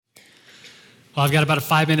Well, I've got about a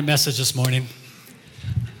 5-minute message this morning.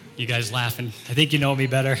 You guys laughing. I think you know me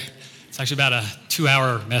better. It's actually about a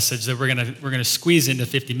 2-hour message that we're gonna squeeze into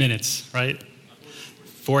 50 minutes, right?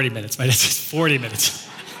 40 minutes, right? It's 40 minutes.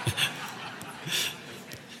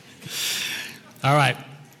 All right.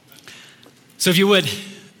 So if you would,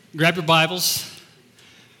 grab your Bibles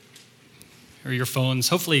or your phones.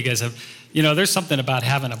 Hopefully you guys have, there's something about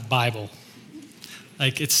having a Bible.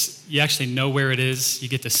 Like you actually know where it is. You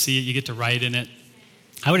get to see it. You get to write in it.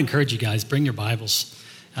 I would encourage you guys, bring your Bibles.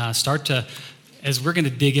 As we're going to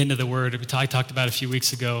dig into the Word, I talked about a few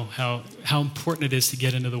weeks ago how important it is to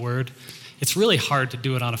get into the Word. It's really hard to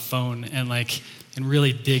do it on a phone and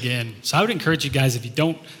really dig in. So I would encourage you guys, if you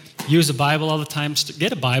don't use a Bible all the time,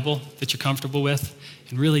 get a Bible that you're comfortable with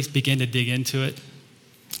and really begin to dig into it.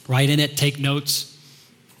 Write in it, take notes.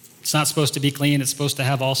 It's not supposed to be clean. It's supposed to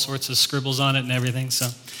have all sorts of scribbles on it and everything.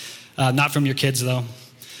 So, not from your kids, though.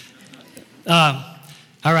 All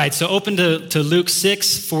right, so open to Luke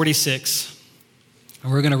 6:46.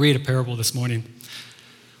 And we're going to read a parable this morning.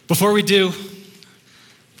 Before we do,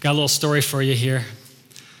 I've got a little story for you here,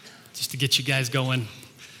 just to get you guys going.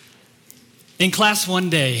 In class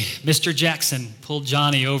one day, Mr. Jackson pulled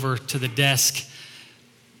Johnny over to the desk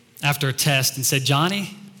after a test and said,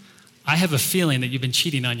 "Johnny, I have a feeling that you've been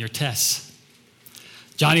cheating on your tests."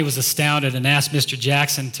 Johnny was astounded and asked Mr.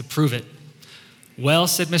 Jackson to prove it. "Well,"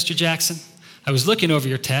 said Mr. Jackson, "I was looking over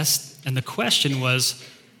your test, and the question was,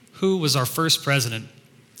 who was our first president?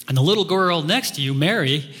 And the little girl next to you,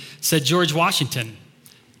 Mary, said George Washington,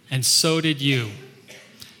 and so did you."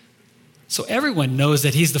 "So everyone knows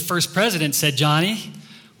that he's the first president," said Johnny.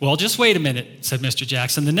 "Well, just wait a minute," said Mr.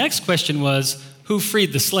 Jackson. "The next question was, who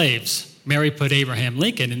freed the slaves? Mary put Abraham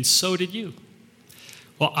Lincoln, and so did you."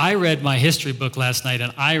 "Well, I read my history book last night,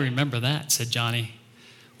 and I remember that," said Johnny.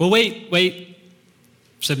 "Well, wait,"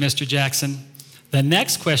 said Mr. Jackson. "The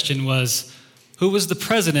next question was, who was the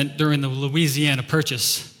president during the Louisiana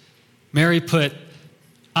Purchase? Mary put,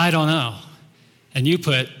 I don't know, and you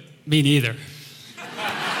put, me neither."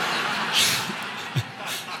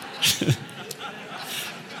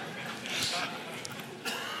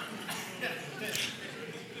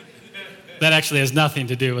 That actually has nothing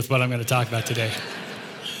to do with what I'm going to talk about today.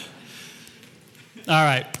 All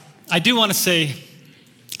right. I do want to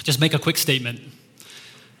just make a quick statement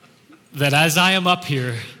that as I am up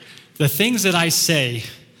here, the things that I say,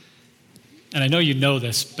 and I know you know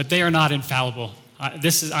this, but they are not infallible.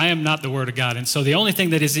 I am not the Word of God. And so the only thing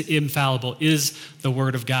that is infallible is the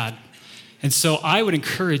Word of God. And so I would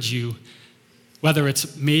encourage you, whether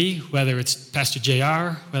it's me, whether it's Pastor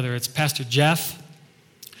JR, whether it's Pastor Jeff,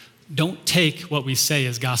 don't take what we say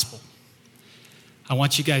as gospel. I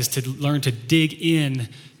want you guys to learn to dig in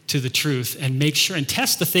to the truth and make sure and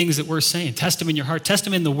test the things that we're saying. Test them in your heart, test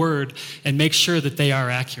them in the Word, and make sure that they are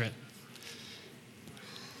accurate.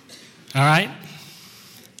 All right?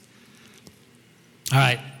 All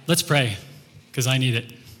right, let's pray, because I need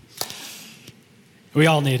it. We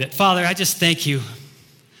all need it. Father, I just thank you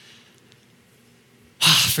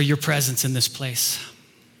for your presence in this place.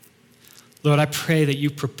 Lord, I pray that you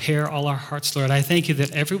prepare all our hearts, Lord. I thank you that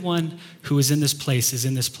everyone who is in this place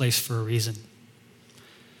for a reason.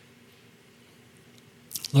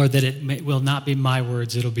 Lord, that it will not be my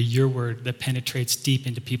words, it'll be your word that penetrates deep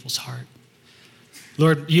into people's heart.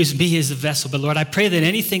 Lord, use me as a vessel, but Lord, I pray that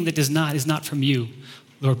anything that is not from you,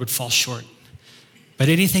 Lord, would fall short. But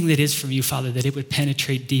anything that is from you, Father, that it would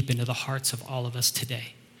penetrate deep into the hearts of all of us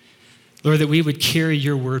today. Lord, that we would carry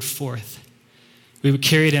your word forth. We would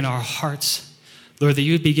carry it in our hearts. Lord, that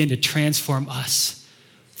you would begin to transform us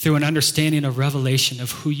through an understanding of revelation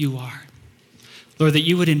of who you are. Lord, that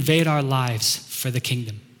you would invade our lives for the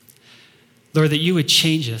kingdom. Lord, that you would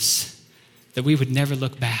change us, that we would never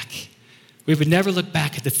look back. We would never look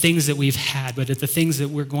back at the things that we've had, but at the things that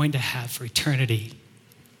we're going to have for eternity.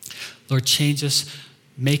 Lord, change us,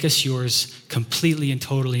 make us yours completely and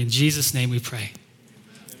totally. In Jesus' name we pray.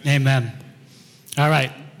 Amen. All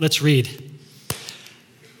right, let's read.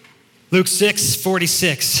 Luke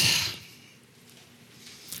 6:46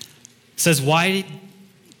 says, "Why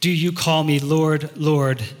do you call me Lord,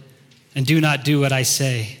 Lord, and do not do what I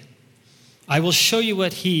say? I will show you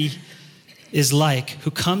what he is like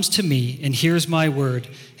who comes to me and hears my word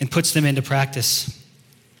and puts them into practice.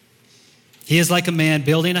 He is like a man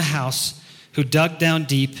building a house who dug down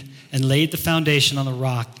deep and laid the foundation on the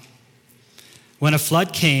rock. When a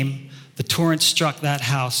flood came, the torrent struck that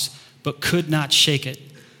house, but could not shake it,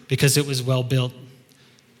 because it was well built.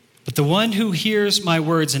 But the one who hears my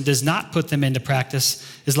words and does not put them into practice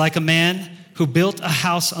is like a man who built a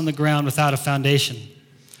house on the ground without a foundation.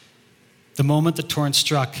 The moment the torrent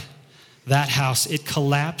struck, that house, it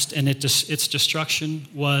collapsed and its destruction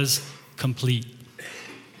was complete.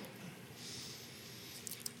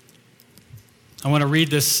 I want to read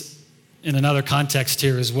this in another context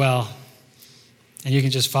here as well. And you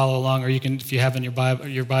can just follow along, or you can, if you have in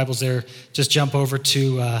your Bibles there, just jump over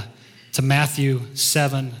to Matthew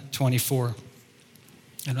 7:24.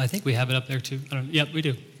 And I think we have it up there too. Yep, we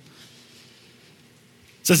do. It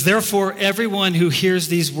says, "Therefore, everyone who hears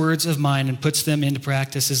these words of mine and puts them into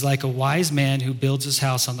practice is like a wise man who builds his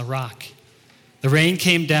house on the rock. The rain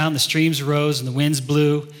came down, the streams rose, and the winds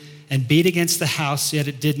blew and beat against the house, yet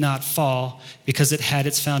it did not fall, because it had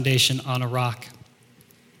its foundation on a rock.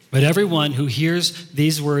 But everyone who hears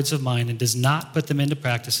these words of mine and does not put them into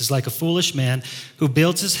practice is like a foolish man who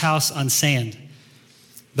builds his house on sand.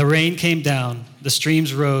 The rain came down, the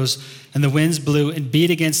streams rose, and the winds blew and beat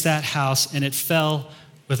against that house, and it fell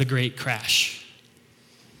with a great crash."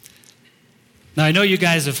 Now, I know you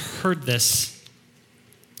guys have heard this.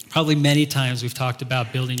 Probably many times we've talked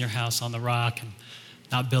about building your house on the rock and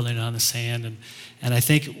not building it on the sand. And I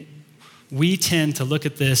think we tend to look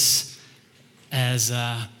at this as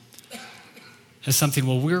something,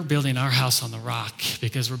 well, we're building our house on the rock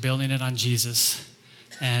because we're building it on Jesus.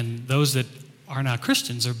 And those that are not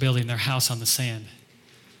Christians are building their house on the sand.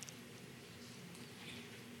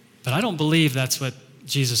 But I don't believe that's what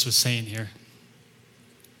Jesus was saying here.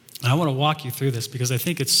 And I want to walk you through this because I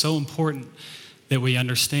think it's so important that we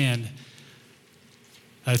understand.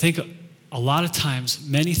 I think a lot of times,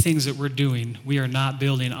 many things that we're doing, we are not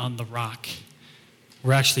building on the rock.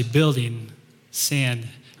 We're actually building sand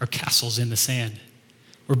or castles in the sand.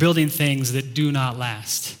 We're building things that do not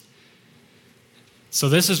last. So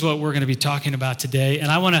this is what we're going to be talking about today. And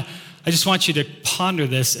I just want you to ponder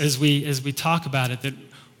this as we talk about it, that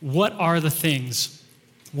what are the things,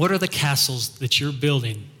 what are the castles that you're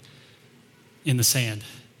building in the sand?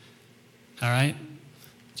 All right?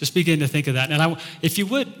 Just begin to think of that. And if you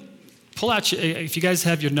would, pull out, if you guys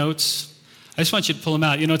have your notes, I just want you to pull them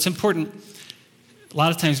out. You know, it's important. A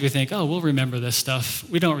lot of times we think, oh, we'll remember this stuff.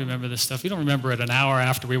 We don't remember this stuff. We don't remember it an hour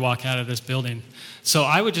after we walk out of this building. So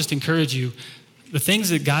I would just encourage you, the things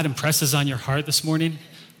that God impresses on your heart this morning,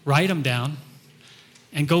 write them down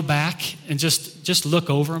and go back and just look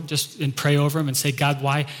over them, and pray over them and say, God,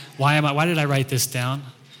 why did I write this down?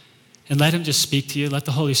 And let him just speak to you. Let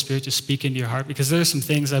the Holy Spirit just speak into your heart, because there are some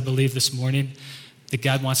things I believe this morning that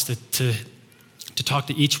God wants to talk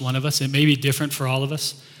to each one of us. It may be different for all of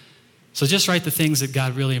us. So just write the things that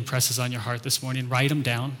God really impresses on your heart this morning. Write them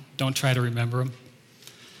down. Don't try to remember them.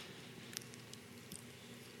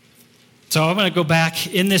 So I'm going to go back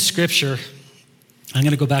in this scripture. I'm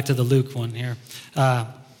going to go back to the Luke one here.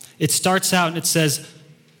 It starts out and it says,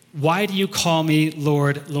 "Why do you call me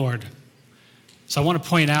Lord, Lord?" So I want to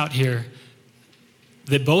point out here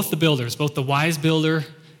that both the builders, both the wise builder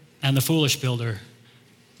and the foolish builder,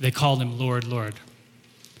 they called him Lord, Lord.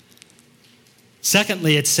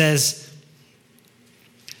 Secondly, it says,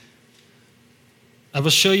 "I will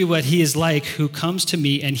show you what he is like who comes to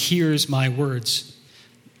me and hears my words."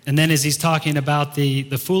 And then as he's talking about the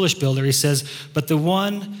foolish builder, he says, "But the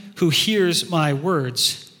one who hears my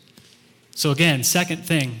words." So again, second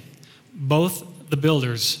thing, both the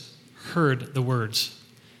builders heard the words.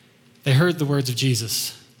 They heard the words of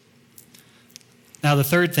Jesus. Now the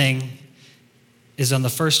third thing is on the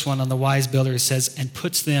first one, on the wise builder, it says, "and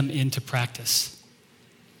puts them into practice."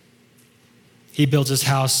 He builds his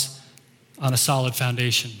house on a solid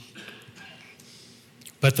foundation.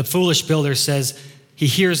 But the foolish builder says he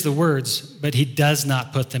hears the words, but he does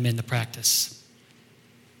not put them into practice.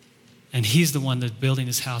 And he's the one that's building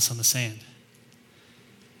his house on the sand.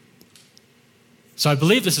 So I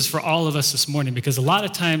believe this is for all of us this morning, because a lot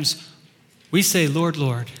of times we say, Lord,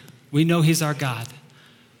 Lord. We know he's our God.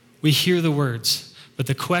 We hear the words, but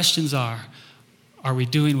the questions are we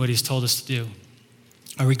doing what he's told us to do?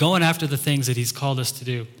 Are we going after the things that he's called us to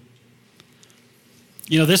do?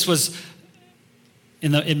 You know, this was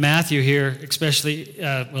in Matthew here, especially,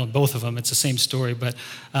 both of them, it's the same story, but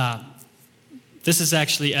this is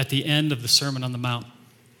actually at the end of the Sermon on the Mount.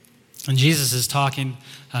 And Jesus is talking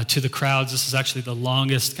to the crowds. This is actually the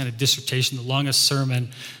longest kind of dissertation, the longest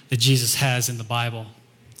sermon that Jesus has in the Bible.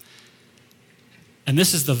 And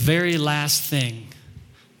this is the very last thing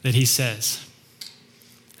that he says.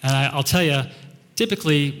 And I'll tell you,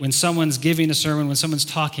 typically when someone's giving a sermon, when someone's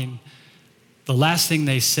talking, the last thing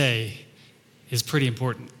they say is pretty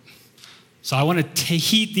important. So I want to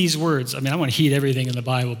heed these words. I mean, I want to heed everything in the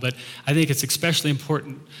Bible, but I think it's especially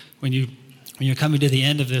important when you're coming to the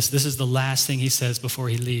end of this. This is the last thing he says before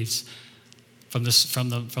he leaves from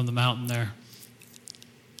the mountain there.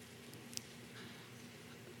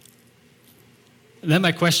 And then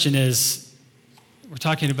my question is, we're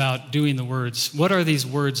talking about doing the words. What are these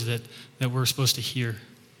words that we're supposed to hear?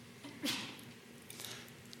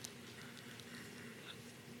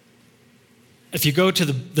 If you go to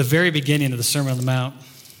the very beginning of the Sermon on the Mount,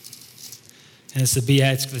 and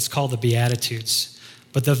it's called the Beatitudes.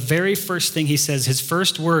 But the very first thing he says, his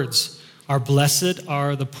first words are, "Blessed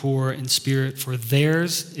are the poor in spirit, for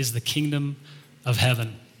theirs is the kingdom of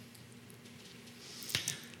heaven."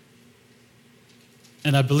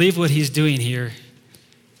 And I believe what he's doing here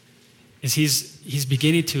is he's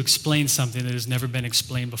beginning to explain something that has never been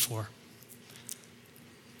explained before.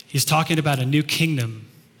 He's talking about a new kingdom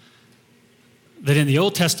that in the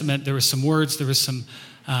Old Testament there was some words, there was some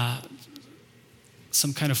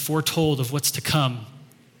kind of foretold of what's to come,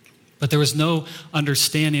 but there was no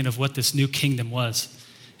understanding of what this new kingdom was.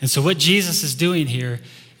 And so what Jesus is doing here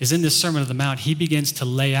is in this Sermon on the Mount, he begins to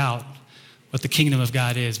lay out what the kingdom of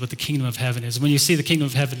God is, what the kingdom of heaven is. When you see the kingdom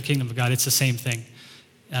of heaven, kingdom of God, it's the same thing.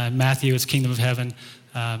 Matthew, it's kingdom of heaven.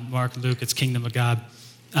 Mark, Luke, it's kingdom of God.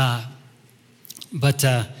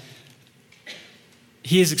 But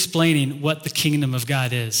he is explaining what the kingdom of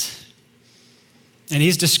God is. And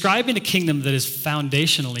he's describing a kingdom that is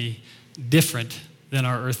foundationally different than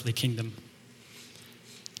our earthly kingdom.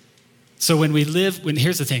 So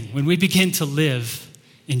here's the thing, when we begin to live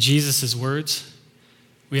in Jesus' words,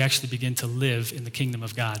 we actually begin to live in the kingdom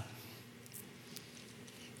of God.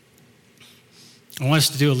 I want us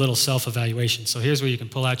to do a little self-evaluation. So here's where you can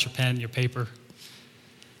pull out your pen, your paper.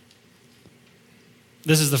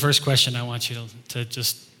 This is the first question I want you to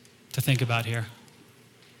think about here.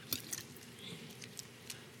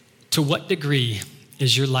 To what degree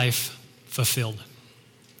is your life fulfilled?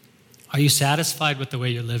 Are you satisfied with the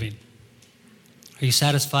way you're living? Are you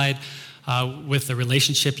satisfied with the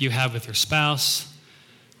relationship you have with your spouse,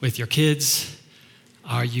 with your kids?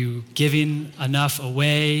 Are you giving enough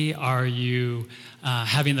away? Are you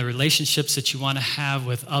having the relationships that you want to have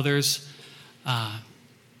with others?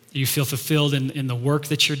 Do you feel fulfilled in the work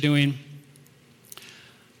that you're doing?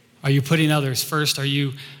 Are you putting others first?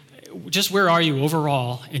 Where are you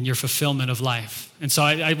overall in your fulfillment of life? And so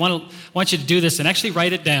I want you to do this and actually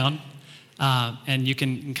write it down. And you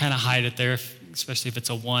can kind of hide it there, especially if it's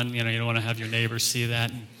a 1. You don't want to have your neighbors see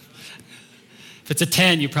that. If it's a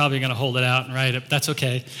 10, you're probably going to hold it out and write it. That's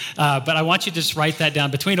okay. But I want you to just write that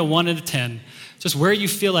down between a 1 and a 10, just where you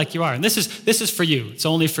feel like you are. And this is for you. It's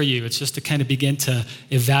only for you. It's just to kind of begin to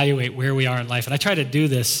evaluate where we are in life. And I try to do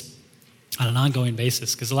this on an ongoing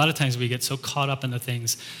basis, because a lot of times we get so caught up in the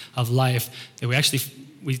things of life that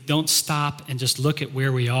we don't stop and just look at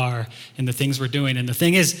where we are and the things we're doing. And the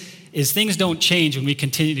thing is things don't change when we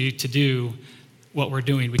continue to do what we're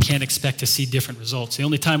doing. We can't expect to see different results. The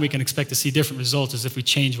only time we can expect to see different results is if we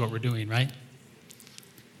change what we're doing, right?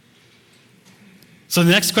 So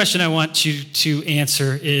the next question I want you to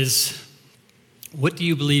answer is, what do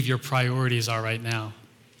you believe your priorities are right now?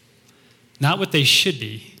 Not what they should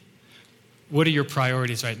be. What are your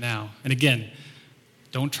priorities right now? And again,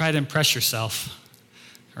 don't try to impress yourself,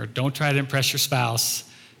 or don't try to impress your spouse.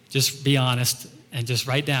 Just be honest and just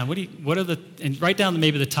write down write down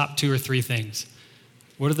maybe the top 2 or 3 things.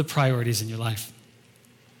 What are the priorities in your life?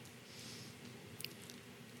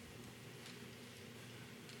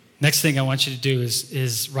 Next thing I want you to do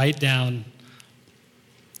is write down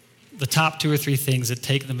the top 2 or 3 things that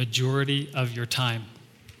take the majority of your time.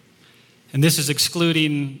 And this is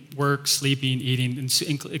excluding work, sleeping, eating,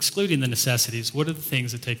 and excluding the necessities. What are the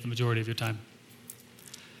things that take the majority of your time?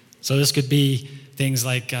 So this could be things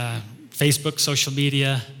like Facebook, social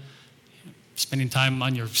media, spending time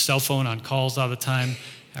on your cell phone on calls all the time,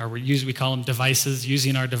 or we call them devices,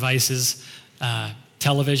 using our devices,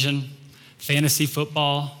 television, fantasy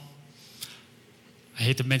football. I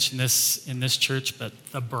hate to mention this in this church, but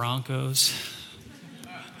the Broncos.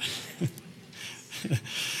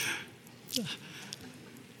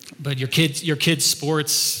 But your kids'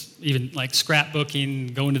 sports, even like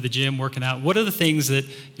scrapbooking, going to the gym, working out. What are the things that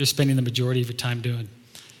you're spending the majority of your time doing?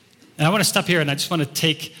 And I want to stop here, and I just want to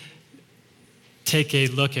take a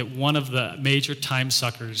look at one of the major time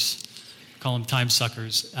suckers, call them time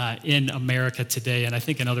suckers, in America today, and I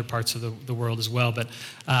think in other parts of the world as well. But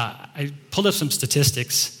I pulled up some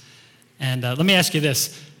statistics, and let me ask you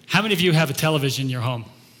this. How many of you have a television in your home?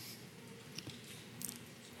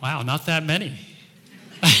 Wow, not that many.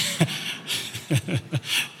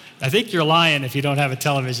 I think you're lying if you don't have a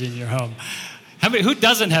television in your home. Who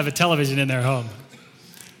doesn't have a television in their home?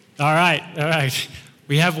 All right.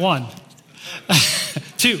 We have 1.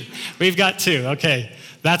 2. We've got 2. Okay,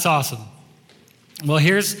 that's awesome. Well,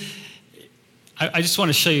 I just want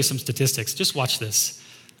to show you some statistics. Just watch this.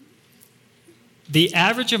 The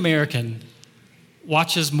average American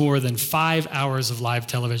watches more than 5 hours of live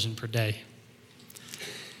television per day.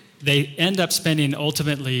 They end up spending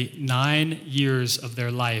ultimately 9 years of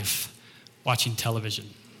their life watching television.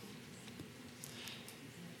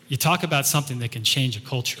 You talk about something that can change a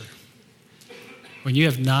culture. When you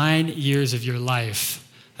have 9 years of your life,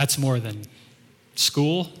 that's more than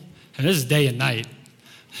school, and this is day and night.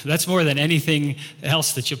 That's more than anything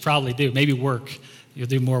else that you'll probably do. Maybe work. You'll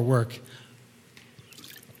do more work.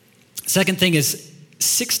 Second thing is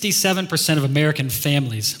 67% of American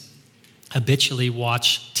families habitually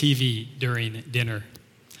watch TV during dinner.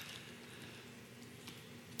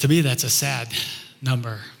 To me, that's a sad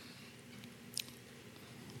number.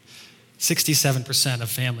 67% of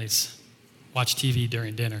families watch TV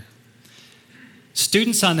during dinner.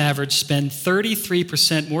 Students on average spend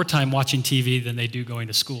 33% more time watching TV than they do going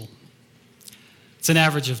to school. It's an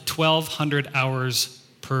average of 1,200 hours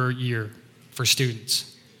per year for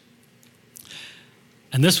students.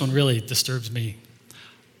 And this one really disturbs me.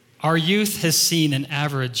 Our youth has seen an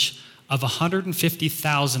average of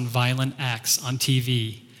 150,000 violent acts on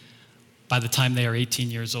TV by the time they are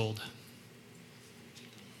 18 years old.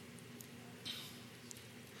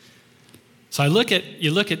 So you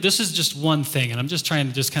look at, this is just one thing, and I'm just trying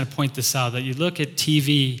to just kind of point this out, that you look at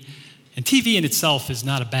TV, and TV in itself is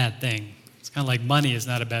not a bad thing. It's kind of like money is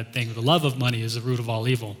not a bad thing. The love of money is the root of all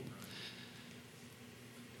evil.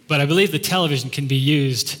 But I believe the television can be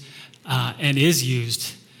used and is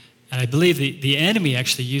used, and I believe the enemy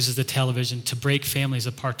actually uses the television to break families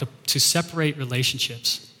apart, to separate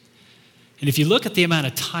relationships. And if you look at the amount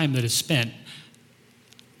of time that is spent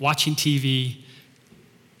watching TV,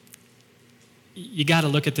 you got to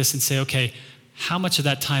look at this and say, okay, how much of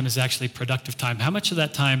that time is actually productive time? How much of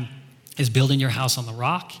that time is building your house on the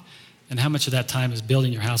rock? And how much of that time is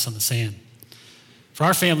building your house on the sand? For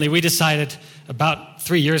our family, we decided about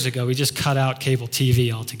 3 years ago, we just cut out cable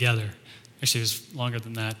TV altogether. Actually, it was longer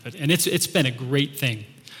than that, and it's been a great thing.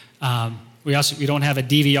 We don't have a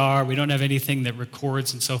DVR, we don't have anything that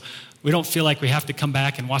records, and so we don't feel like we have to come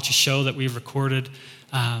back and watch a show that we've recorded.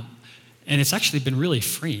 And it's actually been really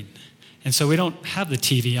freeing. And so we don't have the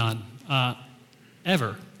TV on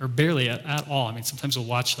ever, or barely at all. I mean, sometimes we'll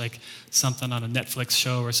watch like something on a Netflix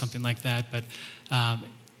show or something like that, but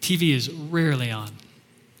TV is rarely on.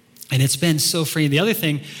 And it's been so free. The other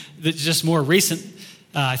thing that's just more recent,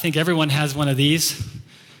 I think everyone has one of these.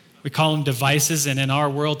 We call them devices, and in our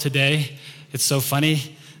world today, it's so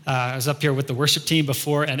funny. I was up here with the worship team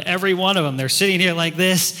before, and every one of them, they're sitting here like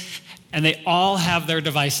this, and they all have their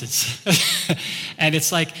devices. And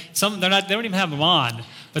it's like, they don't even have them on,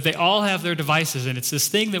 but they all have their devices, and it's this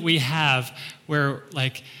thing that we have where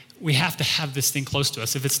like we have to have this thing close to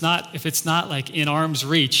us. If it's not like in arm's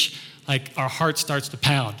reach, like our heart starts to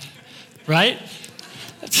pound, right?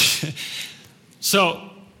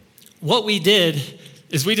 So what we did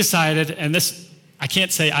is we decided, and this, I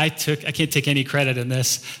can't take any credit in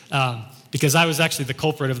this, because I was actually the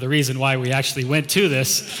culprit of the reason why we actually went to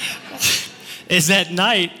this, is at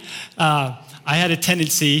night, I had a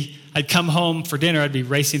tendency, I'd come home for dinner, I'd be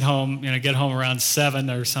racing home, get home around 7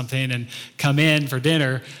 or something and come in for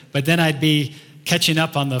dinner, but then I'd be catching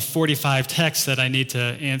up on the 45 texts that I need to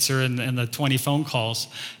answer and the 20 phone calls.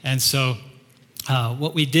 And so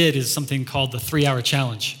what we did is something called the 3-hour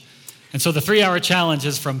challenge. And so the 3-hour challenge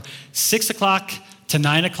is from 6 o'clock to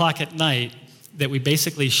 9 o'clock at night that we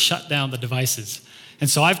basically shut down the devices. And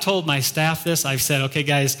so I've told my staff this. I've said, okay,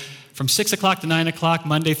 guys, from 6 o'clock to 9 o'clock,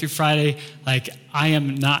 Monday through Friday, like I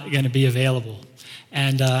am not going to be available.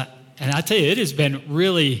 And I tell you, it has been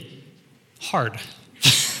really hard.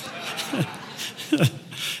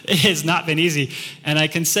 It has not been easy. And I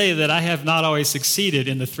can say that I have not always succeeded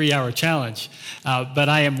in the 3-hour challenge, but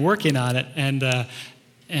I am working on it.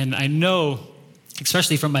 And I know,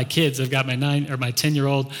 especially from my kids, I've got my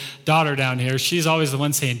 10-year-old daughter down here. She's always the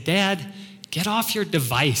one saying, "Dad, get off your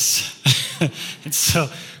device." And so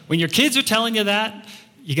when your kids are telling you that,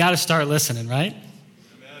 you got to start listening, right?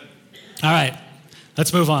 Amen. All right,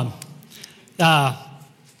 let's move on.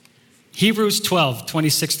 Hebrews 12,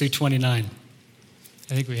 26 through 29.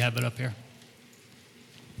 I think we have it up here.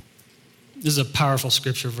 This is a powerful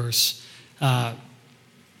scripture verse. It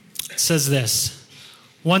says this: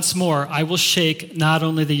 "Once more I will shake not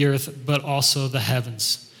only the earth, but also the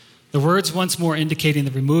heavens." The words "once more" indicating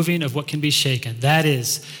the removing of what can be shaken. That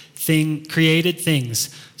is, created things,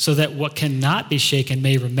 so that what cannot be shaken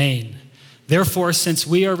may remain. Therefore, since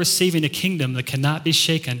we are receiving a kingdom that cannot be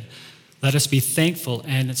shaken, let us be thankful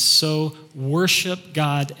and so worship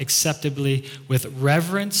God acceptably with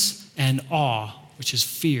reverence and awe, which is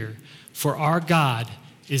fear. For our God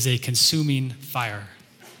is a consuming fire.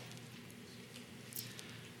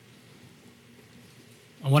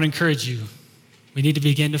 I want to encourage you, we need to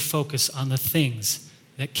begin to focus on the things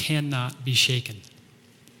that cannot be shaken.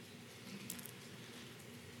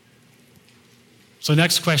 So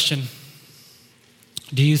next question,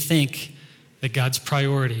 do you think that God's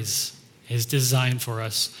priorities, his design for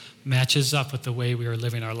us, matches up with the way we are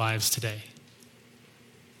living our lives today?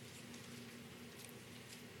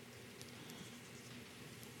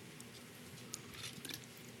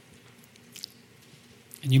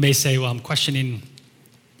 And you may say, well, I'm questioning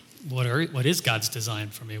what is God's design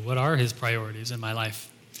for me? What are his priorities in my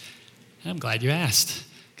life? And I'm glad you asked,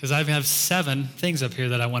 because I have 7 things up here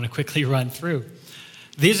that I want to quickly run through.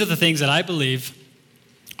 These are the things that I believe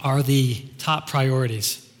are the top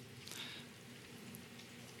priorities.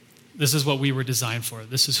 This is what we were designed for.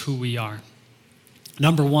 This is who we are.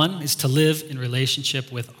 Number 1 is to live in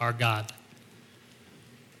relationship with our God.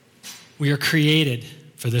 We are created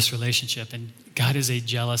for this relationship, and God is a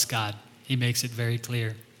jealous God. He makes it very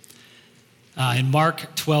clear. In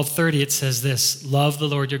Mark 12:30, it says this, love the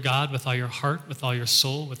Lord your God with all your heart, with all your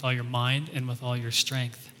soul, with all your mind, and with all your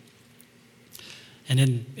strength. And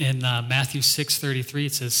in Matthew 6:33,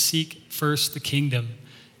 it says, seek first the kingdom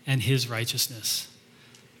and his righteousness.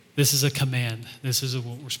 This is a command. This is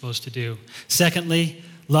what we're supposed to do. Secondly,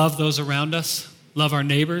 love those around us. Love our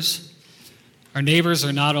neighbors. Our neighbors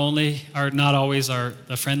are not always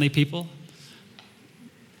the friendly people,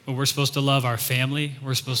 but we're supposed to love our family.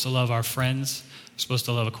 We're supposed to love our friends. We're supposed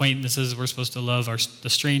to love acquaintances. We're supposed to love the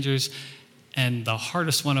strangers. And the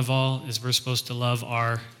hardest one of all is we're supposed to love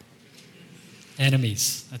our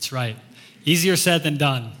enemies. That's right. Easier said than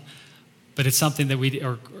done, but it's something that we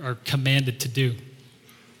are commanded to do.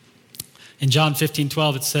 In John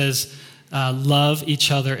 15:12, it says, love each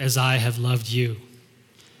other as I have loved you.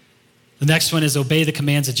 The next one is obey the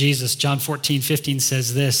commands of Jesus. John 14:15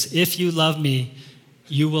 says this, if you love me,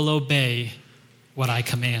 you will obey what I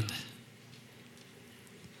command.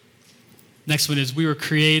 Next one is we were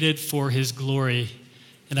created for his glory.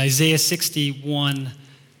 In Isaiah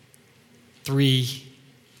 61:3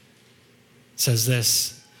 says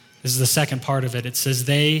this. This is the second part of it. It says,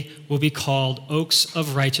 they will be called oaks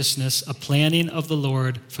of righteousness, a planting of the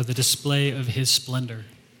Lord for the display of his splendor.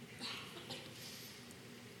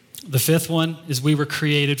 The fifth one is we were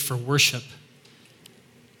created for worship.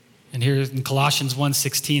 And here in Colossians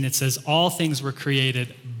 1:16, it says, all things were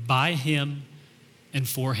created by him and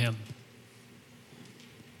for him.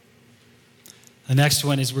 The next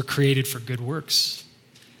one is we're created for good works.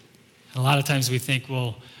 And a lot of times we think,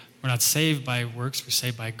 well, we're not saved by works, we're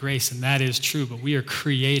saved by grace, and that is true, but we are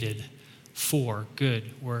created for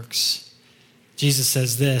good works. Jesus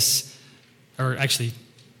says this, or actually,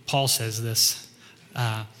 Paul says this.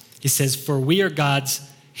 He says, for we are God's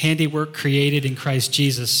handiwork created in Christ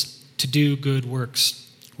Jesus to do good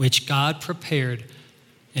works, which God prepared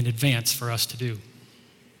in advance for us to do.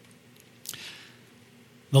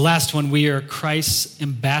 The last one, we are Christ's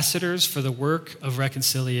ambassadors for the work of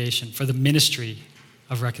reconciliation, for the ministry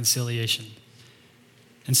of reconciliation.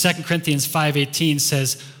 And 2 Corinthians 5:18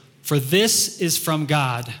 says, for this is from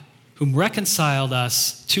God, whom reconciled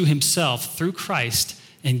us to himself through Christ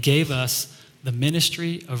and gave us the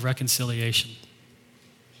ministry of reconciliation.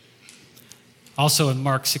 Also in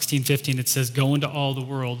Mark 16:15, it says, go into all the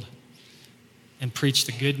world and preach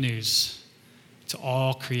the good news to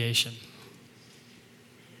all creation.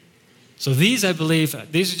 So these, I believe,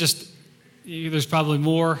 these are just, there's probably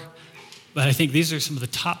more, but I think these are some of the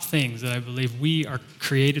top things that I believe we are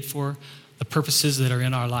created for, the purposes that are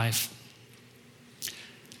in our life.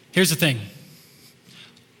 Here's the thing.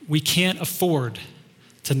 We can't afford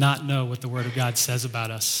to not know what the Word of God says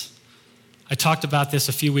about us. I talked about this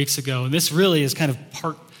a few weeks ago, and this really is kind of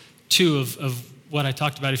part 2 of what I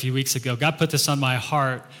talked about a few weeks ago. God put this on my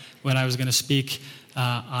heart when I was going to speak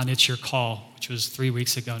on It's Your Call, which was 3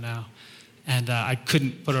 weeks ago now. And I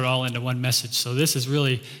couldn't put it all into one message. So this is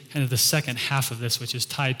really kind of the second half of this, which is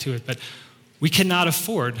tied to it. But we cannot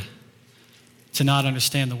afford to not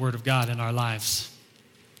understand the Word of God in our lives,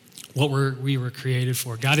 what we were created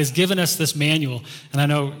for. God has given us this manual. And I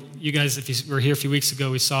know you guys, if you were here a few weeks ago,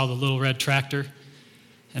 we saw the little red tractor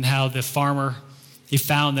and how the farmer, he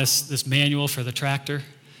found this manual for the tractor.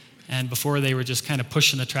 And before they were just kind of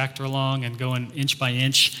pushing the tractor along and going inch by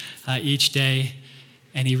inch each day.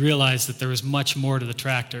 And he realized that there was much more to the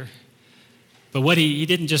tractor. But what he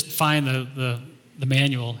didn't just find the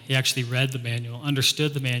manual, he actually read the manual,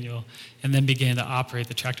 understood the manual, and then began to operate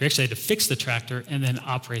the tractor. He actually had to fix the tractor and then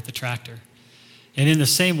operate the tractor. And in the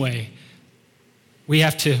same way, we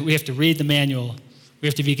have to read the manual, We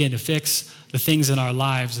have to begin to fix the things in our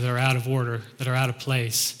lives that are out of order, that are out of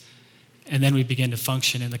place. And then we begin to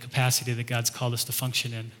function in the capacity that God's called us to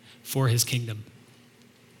function in for his kingdom.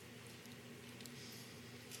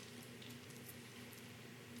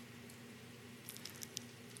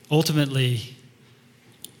 Ultimately,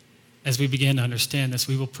 as we begin to understand this,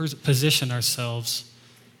 we will position ourselves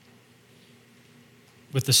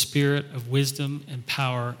with the spirit of wisdom and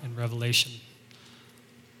power and revelation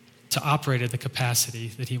to operate at the capacity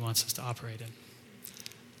that he wants us to operate in,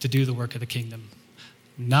 to do the work of the kingdom,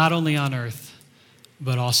 not only on earth,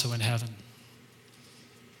 but also in heaven.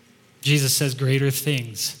 Jesus says, greater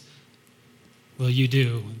things will you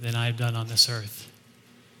do than I have done on this earth.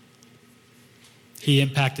 He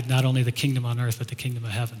impacted not only the kingdom on earth, but the kingdom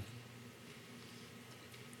of heaven.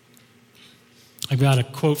 I got a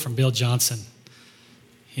quote from Bill Johnson.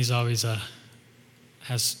 He's always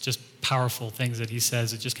has just powerful things that he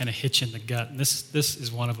says that just kind of hit you in the gut. And this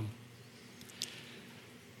is one of them.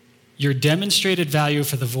 Your demonstrated value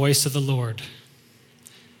for the voice of the Lord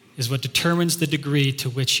is what determines the degree to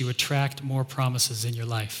which you attract more promises in your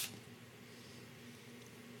life.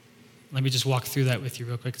 Let me just walk through that with you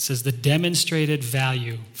real quick. It says the demonstrated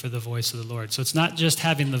value for the voice of the Lord. So it's not just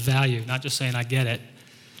having the value, not just saying I get it.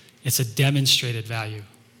 It's a demonstrated value.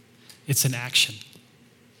 It's an action.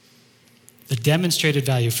 The demonstrated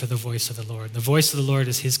value for the voice of the Lord. The voice of the Lord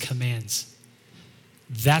is his commands.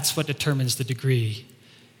 That's what determines the degree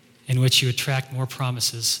in which you attract more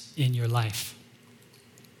promises in your life.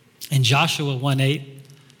 In Joshua 1:8,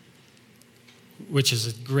 which is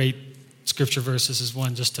a great scripture verse, this is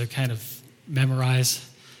one just to kind of memorize.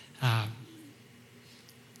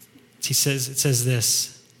 It says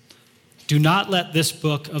this, do not let this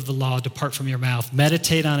book of the law depart from your mouth.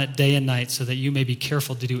 Meditate on it day and night so that you may be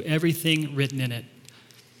careful to do everything written in it.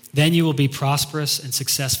 Then you will be prosperous and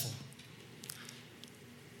successful.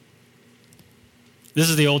 This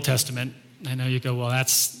is the Old Testament. I know you go, well,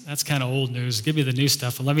 that's kind of old news. Give me the new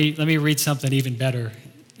stuff. Well, let me read something even better.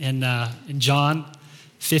 In John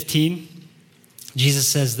 15, Jesus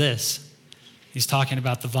says this. He's talking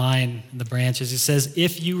about the vine and the branches. He says,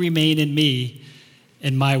 if you remain in me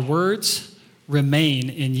and my words remain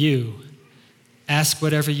in you, ask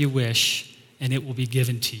whatever you wish and it will be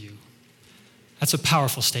given to you. That's a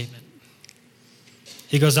powerful statement.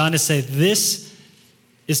 He goes on to say, this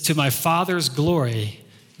is to my Father's glory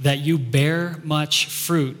that you bear much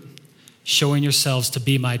fruit, showing yourselves to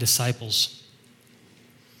be my disciples.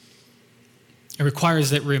 It requires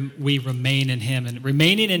that we remain in him. And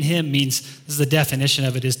remaining in him means, this is the definition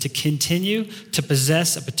of it, is to continue to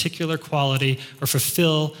possess a particular quality or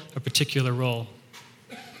fulfill a particular role.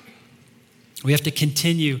 We have to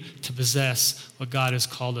continue to possess what God has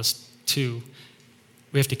called us to.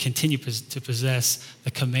 We have to continue to possess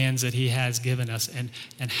the commands that he has given us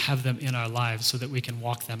and have them in our lives so that we can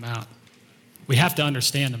walk them out. We have to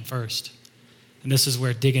understand them first. And this is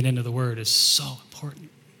where digging into the word is so important.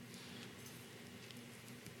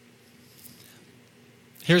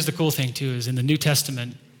 Here's the cool thing, too, is in the New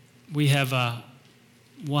Testament, we have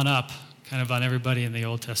one up kind of on everybody in the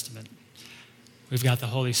Old Testament. We've got the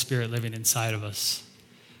Holy Spirit living inside of us.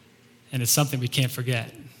 And it's something we can't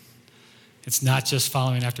forget. It's not just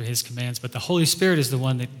following after his commands, but the Holy Spirit is the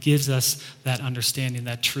one that gives us that understanding,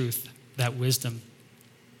 that truth, that wisdom.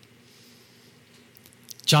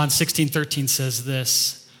 John 16:13 says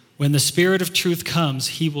this, when the Spirit of truth comes,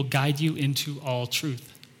 he will guide you into all truth.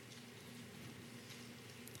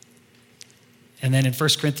 And then in 1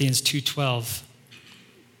 Corinthians 2:12,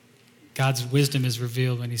 God's wisdom is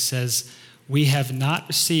revealed when he says, we have not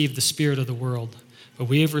received the spirit of the world, but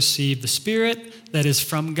we have received the Spirit that is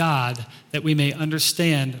from God, that we may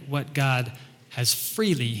understand what God has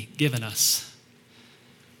freely given us.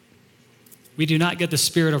 We do not get the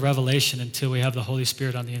spirit of revelation until we have the Holy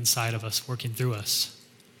Spirit on the inside of us, working through us.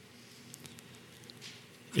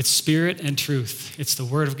 It's spirit and truth. It's the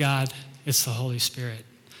Word of God. It's the Holy Spirit.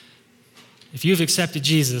 If you've accepted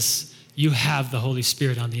Jesus, you have the Holy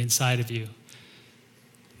Spirit on the inside of you.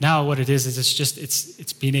 Now what it is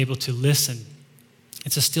it's being able to listen.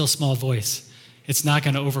 It's a still small voice. It's not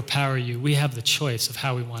going to overpower you. We have the choice of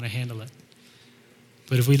how we want to handle it.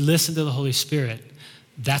 But if we listen to the Holy Spirit,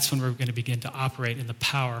 that's when we're going to begin to operate in the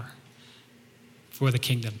power for the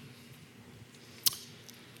kingdom.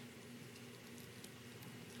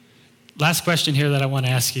 Last question here that I want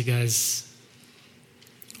to ask you guys.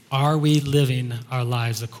 Are we living our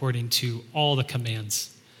lives according to all the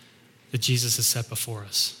commands that Jesus has set before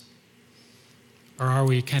us? Or are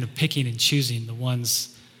we kind of picking and choosing the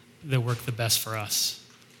ones that work the best for us?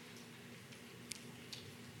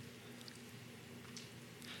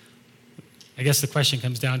 I guess the question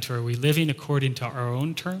comes down to, are we living according to our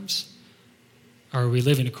own terms? Or are we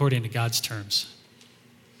living according to God's terms?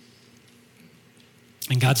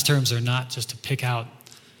 And God's terms are not just to pick out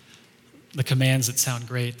the commands that sound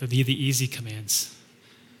great, the easy commands.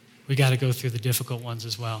 We got to go through the difficult ones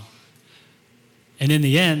as well. And in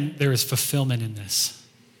the end, there is fulfillment in this.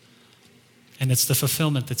 And it's the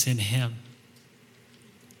fulfillment that's in him.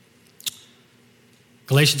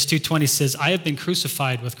 Galatians 2:20 says, I have been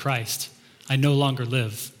crucified with Christ. I no longer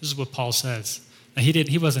live. This is what Paul says. Now,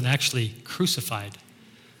 he wasn't actually crucified,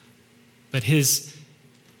 but his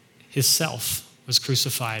self was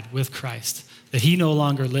crucified with Christ, that he no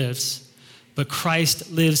longer lives, but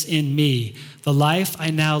Christ lives in me. The life I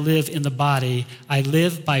now live in the body, I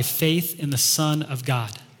live by faith in the Son of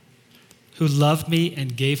God, who loved me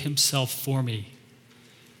and gave himself for me.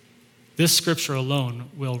 This scripture alone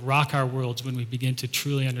will rock our worlds when we begin to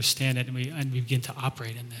truly understand it and we begin to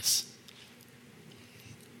operate in this.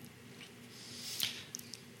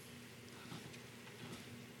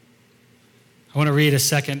 I want to read a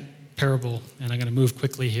second parable, and I'm going to move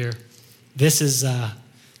quickly here. This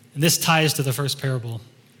ties to the first parable.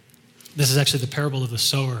 This is actually the parable of the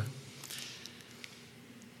sower.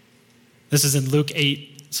 This is in Luke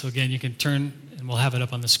 8. So again, you can turn, and we'll have it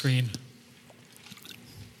up on the screen.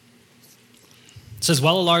 It says,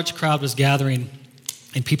 while a large crowd was gathering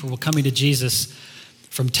and people were coming to Jesus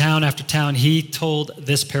from town after town, he told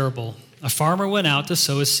this parable. A farmer went out to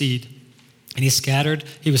sow his seed. And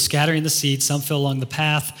he was scattering the seed. Some fell along the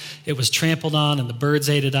path. It was trampled on, and the birds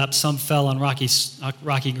ate it up. Some fell on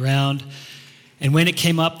rocky ground. And when it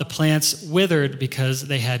came up, the plants withered because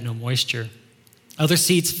they had no moisture. Other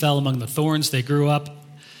seeds fell among the thorns. They grew up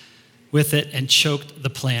with it and choked the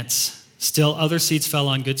plants. Still, other seeds fell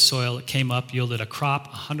on good soil. It came up, yielded a crop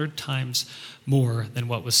 100 times more than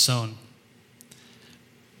what was sown.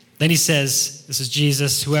 Then he says, this is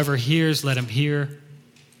Jesus, whoever hears, let him hear.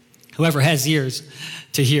 Whoever has ears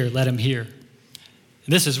to hear, let him hear. And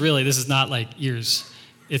this is not like ears.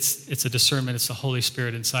 It's a discernment. It's the Holy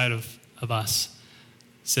Spirit inside of us.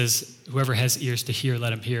 It says, whoever has ears to hear,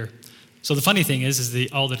 let him hear. So the funny thing is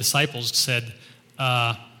all the disciples said,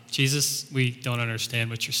 Jesus, we don't understand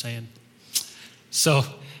what you're saying. So,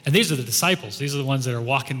 and these are the disciples. These are the ones that are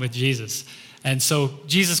walking with Jesus. And so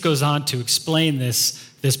Jesus goes on to explain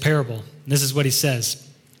this parable. And this is what he says.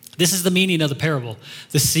 This is the meaning of the parable.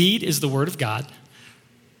 The seed is the word of God.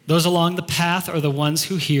 Those along the path are the ones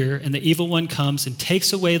who hear, and the evil one comes and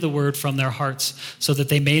takes away the word from their hearts so that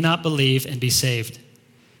they may not believe and be saved.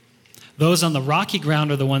 Those on the rocky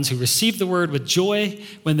ground are the ones who receive the word with joy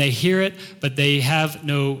when they hear it, but they have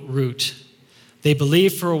no root. They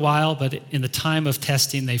believe for a while, but in the time of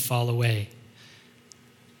testing, they fall away.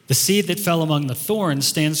 The seed that fell among the thorns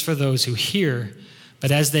stands for those who hear,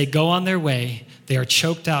 but as they go on their way, they are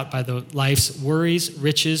choked out by life's worries,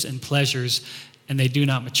 riches, and pleasures, and they do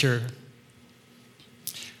not mature. And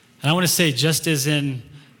I want to say, just as in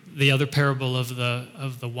the other parable of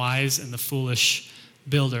the wise and the foolish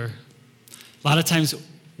builder, a lot of times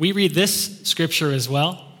we read this scripture as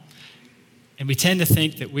well, and we tend to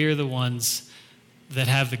think that we're the ones that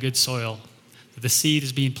have the good soil, that the seed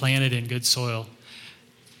is being planted in good soil.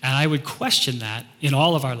 And I would question that in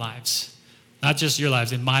all of our lives. Not just your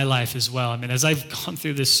lives, in my life as well. I mean, as I've gone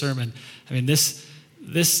through this sermon, this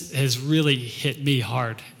has really hit me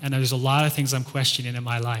hard. And there's a lot of things I'm questioning in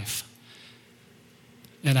my life.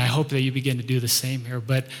 And I hope that you begin to do the same here.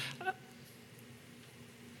 But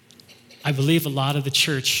I believe a lot of the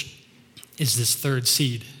church is this third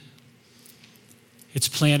seed. It's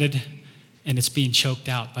planted and it's being choked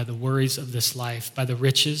out by the worries of this life, by the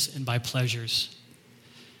riches and by pleasures.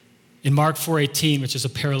 In Mark 4:18, which is a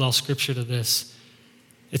parallel scripture to this,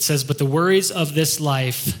 it says, but the worries of this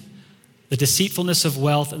life, the deceitfulness of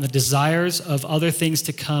wealth, and the desires of other things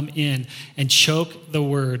to come in and choke the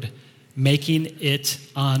word, making it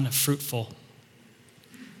unfruitful.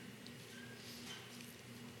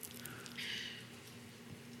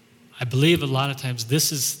 I believe a lot of times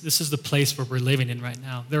this is the place where we're living in right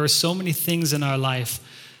now. There are so many things in our life.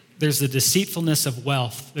 There's the deceitfulness of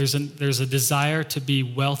wealth. There's a desire to be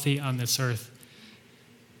wealthy on this earth.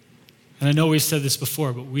 And I know we've said this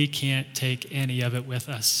before, but we can't take any of it with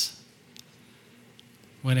us.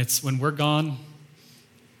 When we're gone,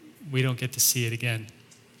 we don't get to see it again.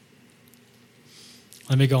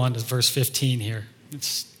 Let me go on to verse 15 here.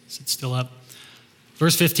 Is it still up?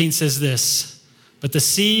 Verse 15 says this, but the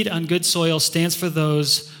seed on good soil stands for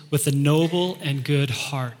those with a noble and good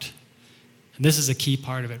heart. And this is a key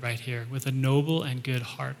part of it right here, with a noble and good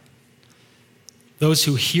heart. Those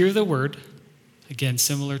who hear the word, again,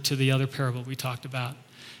 similar to the other parable we talked about,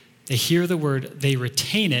 They hear the word, they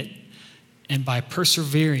retain it, and by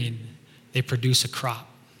persevering, they produce a crop.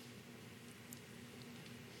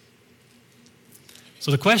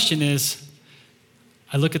 So the question is,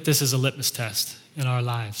 I look at this as a litmus test in our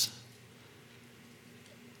lives,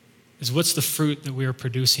 is what's the fruit that we are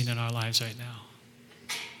producing in our lives right now?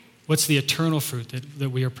 What's the eternal fruit that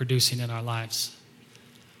we are producing in our lives?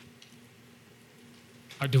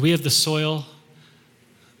 Or do we have the soil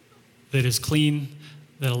that is clean,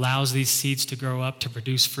 that allows these seeds to grow up, to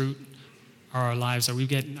produce fruit? Are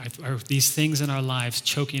these things in our lives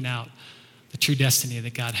choking out the true destiny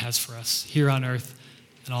that God has for us here on earth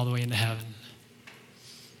and all the way into heaven?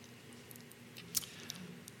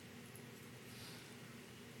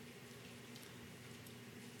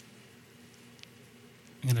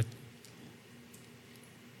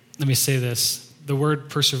 Let me say this. The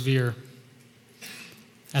word persevere,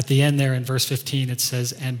 at the end there in verse 15, it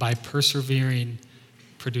says, and by persevering,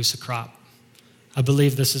 produce a crop. I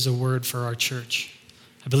believe this is a word for our church.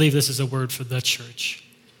 I believe this is a word for the church.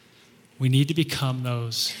 We need to become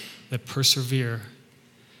those that persevere.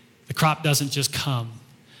 The crop doesn't just come.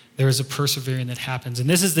 There is a persevering that happens. And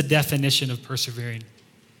this is the definition of persevering.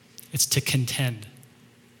 It's to contend.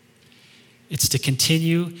 It's to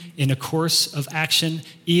continue in a course of action,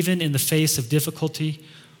 even in the face of difficulty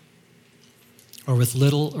or with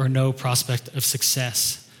little or no prospect of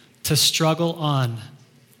success. To struggle on,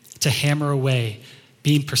 to hammer away,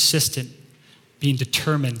 being persistent, being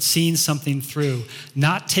determined, seeing something through,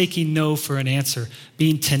 not taking no for an answer,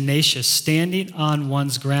 being tenacious, standing on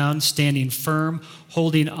one's ground, standing firm,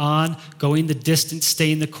 holding on, going the distance,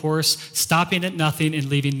 staying the course, stopping at nothing and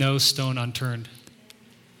leaving no stone unturned.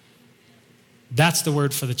 That's the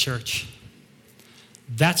word for the church.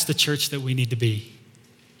 That's the church that we need to be.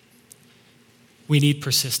 We need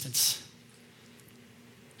persistence.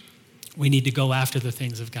 We need to go after the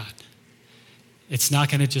things of God. It's not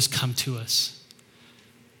going to just come to us.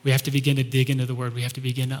 We have to begin to dig into the word. We have to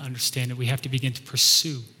begin to understand it. We have to begin to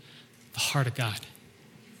pursue the heart of God.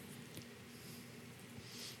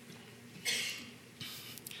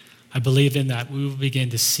 I believe in that we will begin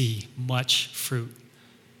to see much fruit.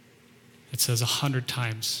 It says 100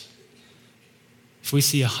 times. If we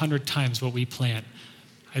see 100 times what we plant,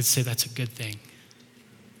 I'd say that's a good thing.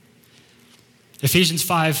 Ephesians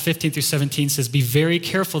 5:15-17 says, be very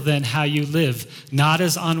careful then how you live, not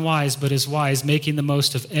as unwise, but as wise, making the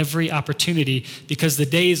most of every opportunity, because the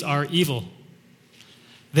days are evil.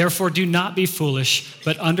 Therefore, do not be foolish,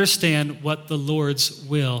 but understand what the Lord's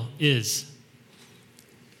will is.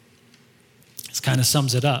 This kind of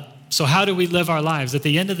sums it up. So how do we live our lives? At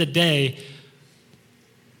the end of the day,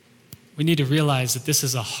 we need to realize that this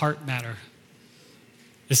is a heart matter.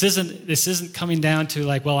 This isn't coming down to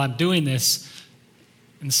like, well, I'm doing this,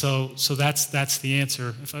 and so that's the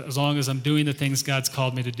answer. As long as I'm doing the things God's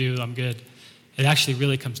called me to do, I'm good. It actually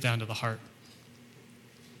really comes down to the heart.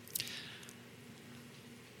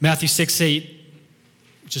 Matthew 6:8,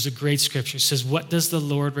 which is a great scripture, says, what does the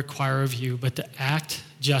Lord require of you but to act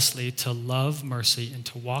justly, to love mercy, and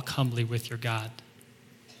to walk humbly with your God?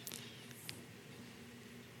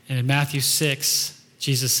 And in Matthew 6,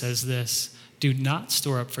 Jesus says this, do not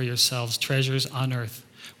store up for yourselves treasures on earth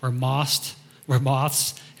where moths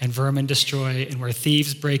and vermin destroy and where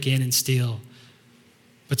thieves break in and steal.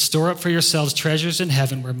 But store up for yourselves treasures in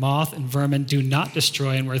heaven where moth and vermin do not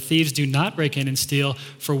destroy and where thieves do not break in and steal.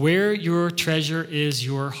 For where your treasure is,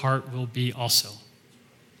 your heart will be also.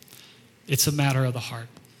 It's a matter of the heart.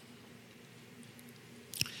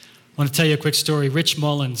 I want to tell you a quick story. Rich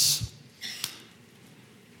Mullins,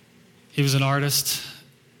 he was an artist.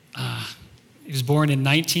 He was born in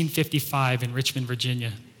 1955 in Richmond,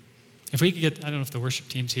 Virginia. If we could get, I don't know if the worship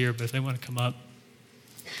team's here, but if they want to come up.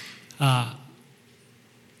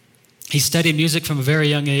 He studied music from a very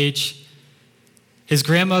young age. His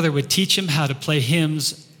grandmother would teach him how to play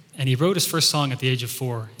hymns, and he wrote his first song at the age of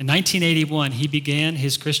 4. In 1981, he began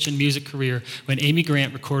his Christian music career when Amy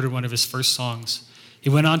Grant recorded one of his first songs. He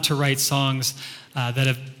went on to write songs that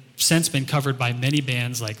have since been covered by many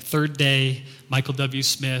bands like Third Day, Michael W.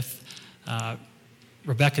 Smith,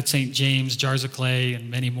 Rebecca St. James, Jars of Clay,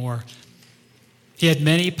 and many more. He had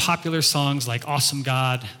many popular songs like Awesome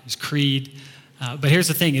God, his Creed. But here's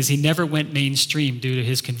the thing, is he never went mainstream due to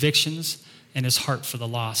his convictions and his heart for the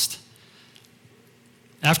lost.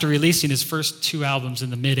 After releasing his first 2 albums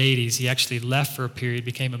in the mid-'80s, he actually left for a period,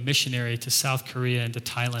 became a missionary to South Korea and to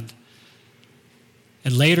Thailand,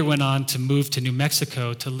 and later went on to move to New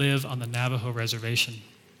Mexico to live on the Navajo reservation.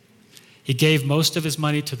 He gave most of his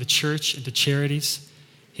money to the church and to charities.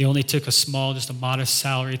 He only took just a modest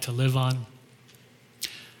salary to live on.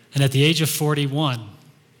 And at the age of 41,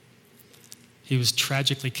 he was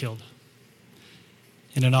tragically killed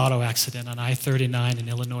in an auto accident on I-39 in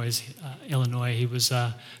Illinois. He was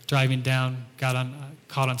driving down,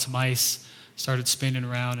 caught on some ice, started spinning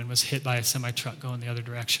around, and was hit by a semi-truck going the other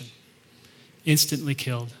direction. Instantly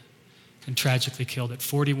killed and tragically killed at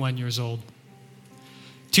 41 years old.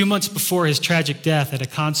 2 months before his tragic death at a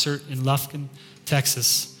concert in Lufkin,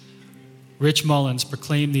 Texas, Rich Mullins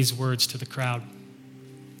proclaimed these words to the crowd.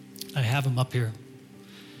 I have them up here.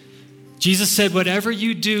 Jesus said, whatever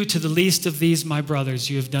you do to the least of these, my brothers,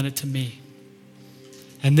 you have done it to me.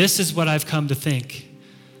 And this is what I've come to think,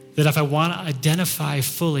 that if I want to identify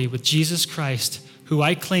fully with Jesus Christ, who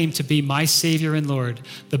I claim to be my Savior and Lord,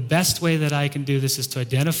 the best way that I can do this is to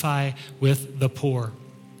identify with the poor.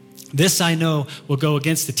 This I know will go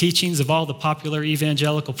against the teachings of all the popular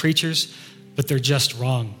evangelical preachers, but they're just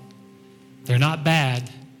wrong. They're not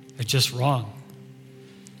bad, they're just wrong.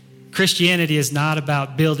 Christianity is not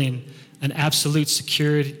about building an absolute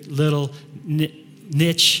secure little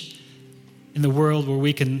niche in the world where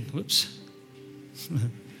we can,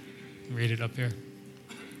 read it up here.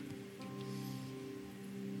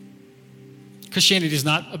 Christianity is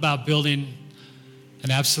not about building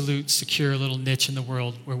an absolute secure little niche in the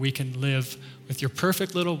world where we can live with your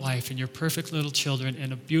perfect little wife and your perfect little children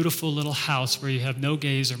in a beautiful little house where you have no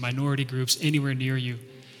gays or minority groups anywhere near you.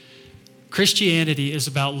 Christianity is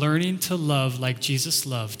about learning to love like Jesus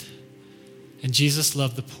loved. And Jesus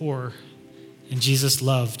loved the poor, and Jesus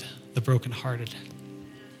loved the brokenhearted.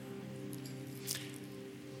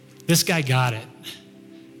 This guy got it.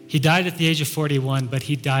 He died at the age of 41, but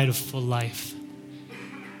he died a full life.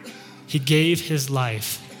 He gave his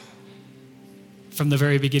life from the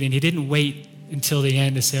very beginning. He didn't wait until the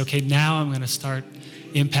end to say, okay, now I'm going to start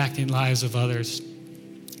impacting lives of others.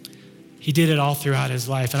 He did it all throughout his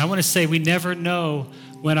life. And I want to say we never know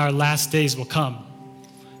when our last days will come.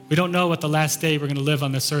 We don't know what the last day we're going to live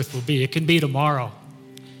on this earth will be. It can be tomorrow.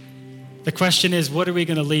 The question is, what are we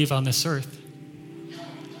going to leave on this earth?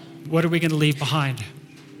 What are we going to leave behind?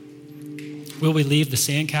 Will we leave the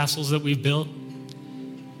sandcastles that we've built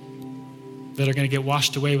that are going to get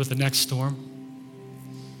washed away with the next storm?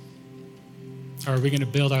 Or are we going to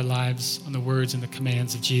build our lives on the words and the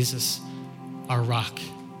commands of Jesus, our rock?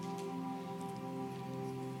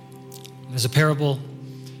 There's a parable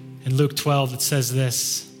in Luke 12 that says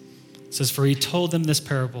this. It says, for he told them this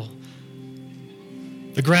parable.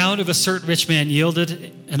 The ground of a certain rich man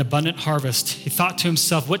yielded an abundant harvest. He thought to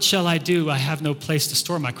himself, what shall I do? I have no place to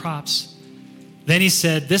store my crops. Then he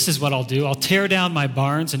said, this is what I'll do. I'll tear down my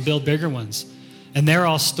barns and build bigger ones, and there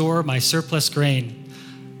I'll store my surplus grain.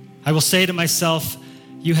 I will say to myself,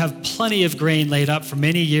 you have plenty of grain laid up for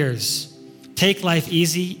many years. Take life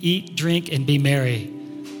easy, eat, drink, and be merry.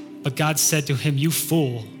 But God said to him, you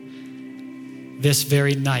fool, this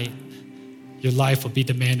very night your life will be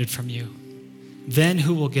demanded from you. Then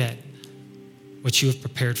who will get what you have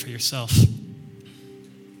prepared for yourself?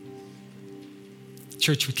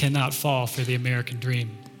 Church, we cannot fall for the American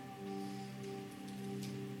dream.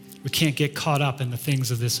 We can't get caught up in the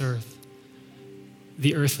things of this earth,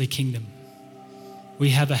 the earthly kingdom.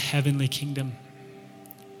 We have a heavenly kingdom.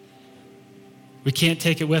 We can't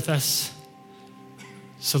take it with us,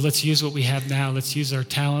 so let's use what we have now. Let's use our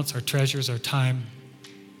talents, our treasures, our time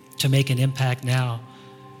to make an impact now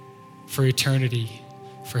for eternity,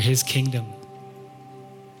 for his kingdom.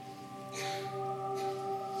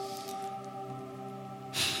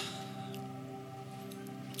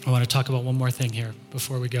 I want to talk about one more thing here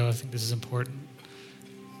before we go. I think this is important.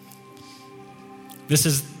 This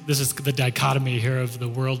is the dichotomy here of the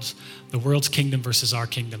world's kingdom versus our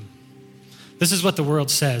kingdom. This is what the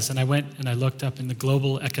world says, and I went and I looked up in the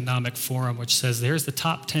Global Economic Forum, which says there's the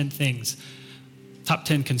top 10 things, top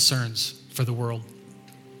 10 concerns for the world,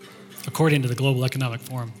 according to the Global Economic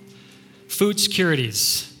Forum. Food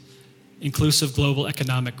securities, inclusive global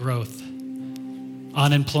economic growth,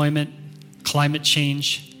 unemployment, climate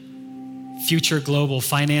change, future global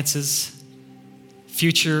finances,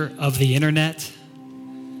 future of the internet,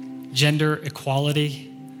 gender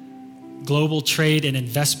equality, global trade and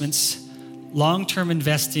investments, long-term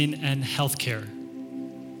investing, and healthcare.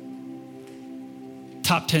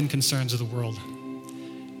 Top 10 concerns of the world.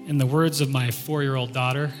 In the words of my 4-year-old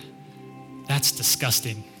daughter, that's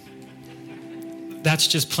disgusting. That's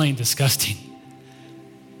just plain disgusting.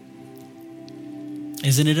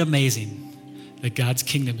 Isn't it amazing that God's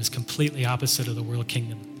kingdom is completely opposite of the world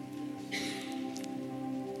kingdom?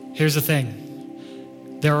 Here's the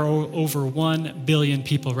thing. There are over 1 billion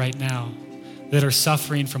people right now that are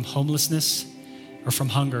suffering from homelessness or from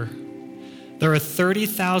hunger. There are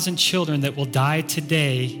 30,000 children that will die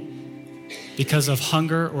today because of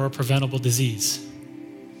hunger or a preventable disease.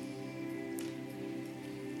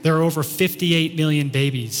 There are over 58 million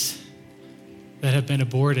babies that have been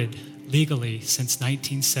aborted legally since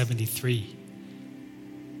 1973.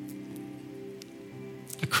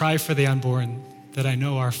 A cry for the unborn that I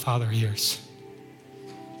know our Father hears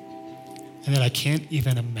and that I can't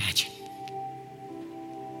even imagine.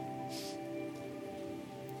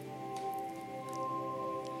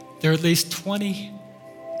 There are at least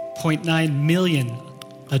 20.9 million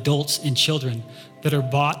adults and children that are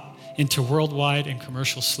bought into worldwide and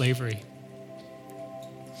commercial slavery.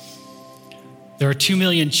 There are 2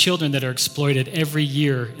 million children that are exploited every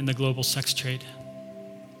year in the global sex trade.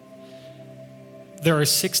 There are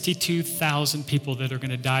 62,000 people that are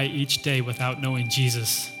going to die each day without knowing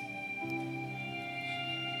Jesus.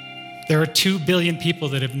 There are 2 billion people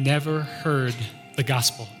that have never heard the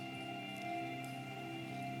gospel.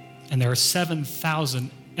 And there are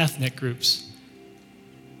 7,000 ethnic groups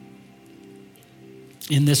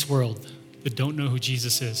in this world that don't know who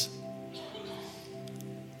Jesus is.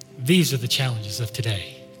 These are the challenges of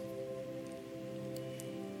today.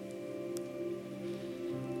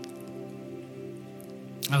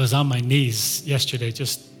 I was on my knees yesterday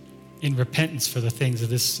just in repentance for the things of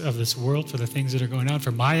this world, for the things that are going on,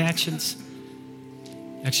 for my actions,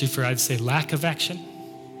 actually for, I'd say, lack of action.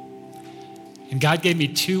 And God gave me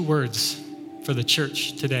 2 words for the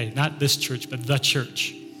church today, not this church, but the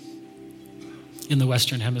church in the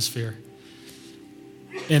Western Hemisphere.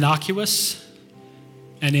 Innocuous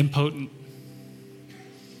and impotent.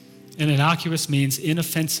 And innocuous means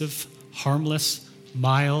inoffensive, harmless,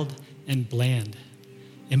 mild, and bland.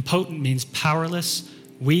 Impotent means powerless,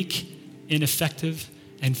 weak, ineffective,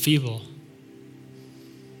 and feeble.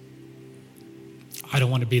 I don't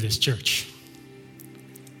want to be this church.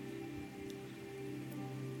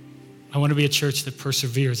 I want to be a church that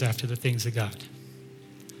perseveres after the things of God.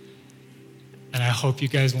 And I hope you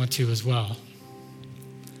guys want to as well.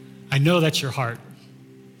 I know that's your heart.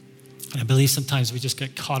 And I believe sometimes we just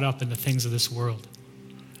get caught up in the things of this world.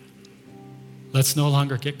 Let's no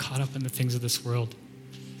longer get caught up in the things of this world.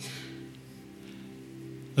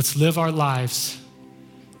 Let's live our lives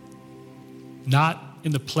not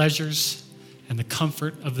in the pleasures and the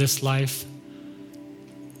comfort of this life,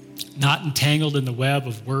 not entangled in the web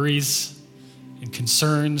of worries and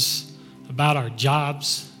concerns about our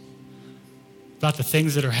jobs, about the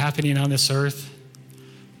things that are happening on this earth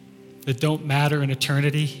that don't matter in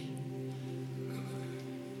eternity.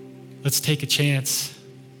 Let's take a chance.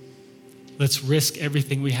 Let's risk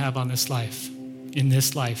everything we have on this life, in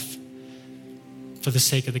this life, for the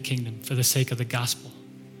sake of the kingdom, for the sake of the gospel,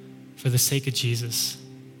 for the sake of Jesus.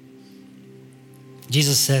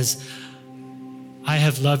 Jesus says, I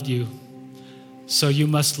have loved you, so you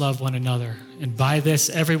must love one another. And by this,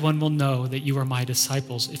 everyone will know that you are my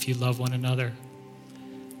disciples if you love one another.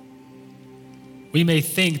 We may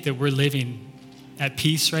think that we're living at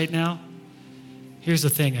peace right now. Here's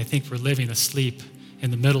the thing, I think we're living asleep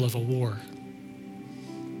in the middle of a war.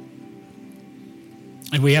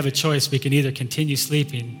 And we have a choice. We can either continue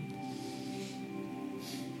sleeping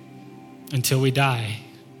until we die,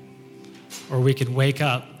 or we can wake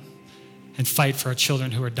up and fight for our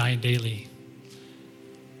children who are dying daily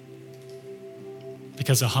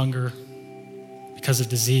because of hunger, because of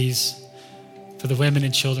disease, for the women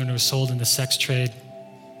and children who are sold in the sex trade,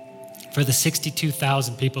 for the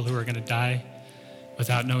 62,000 people who are going to die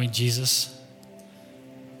without knowing Jesus.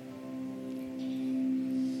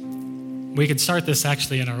 We can start this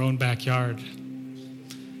actually in our own backyard.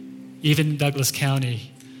 Even in Douglas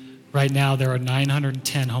County, right now there are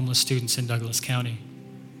 910 homeless students in Douglas County.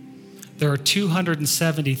 There are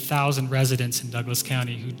 270,000 residents in Douglas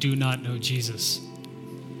County who do not know Jesus.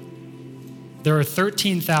 There are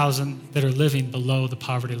 13,000 that are living below the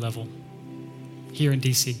poverty level here in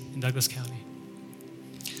DC, in Douglas County.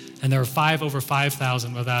 And there are over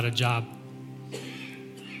 5,000 without a job.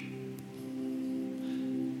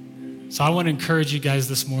 So I want to encourage you guys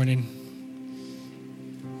this morning.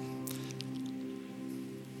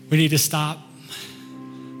 We need to stop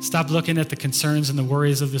looking at the concerns and the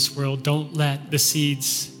worries of this world. Don't let the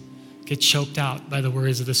seeds get choked out by the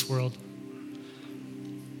worries of this world.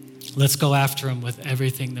 Let's go after them with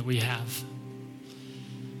everything that we have.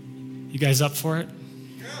 You guys up for it?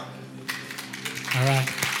 Yeah. All right.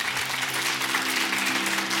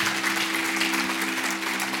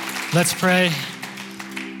 Let's pray.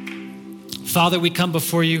 Father, we come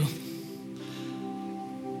before you.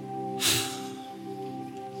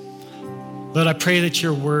 Lord, I pray that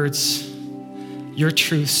your words, your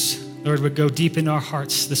truths, Lord, would go deep in our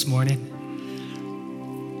hearts this morning.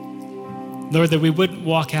 Lord, that we wouldn't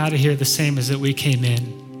walk out of here the same as that we came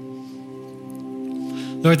in.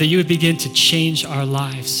 Lord, that you would begin to change our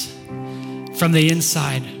lives from the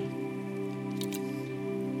inside.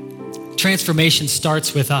 Transformation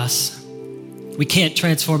starts with us. We can't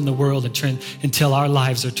transform the world until our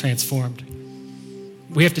lives are transformed.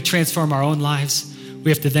 We have to transform our own lives.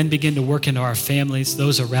 We have to then begin to work into our families,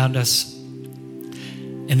 those around us,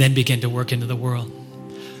 and then begin to work into the world.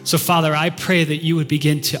 So, Father, I pray that you would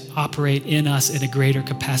begin to operate in us in a greater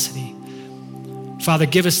capacity. Father,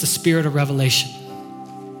 give us the spirit of revelation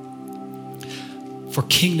for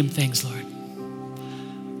kingdom things, Lord.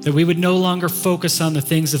 That we would no longer focus on the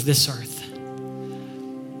things of this earth.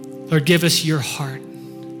 Lord, give us your heart.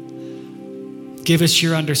 Give us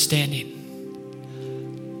your understanding.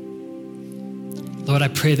 Lord, I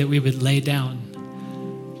pray that we would lay down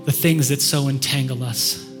the things that so entangle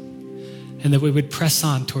us and that we would press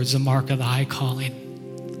on towards the mark of the high calling.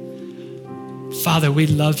 Father, we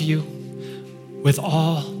love you with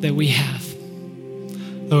all that we have.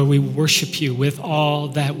 Lord, we worship you with all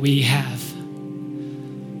that we have.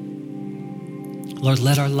 Lord,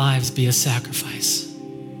 let our lives be a sacrifice,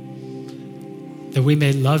 that we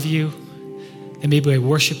may love you, that we may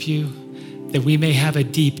worship you, that we may have a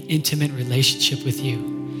deep, intimate relationship with you.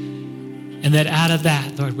 And that out of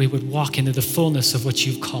that, Lord, we would walk into the fullness of what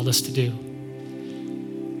you've called us to do.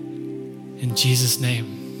 In Jesus'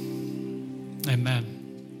 name, amen.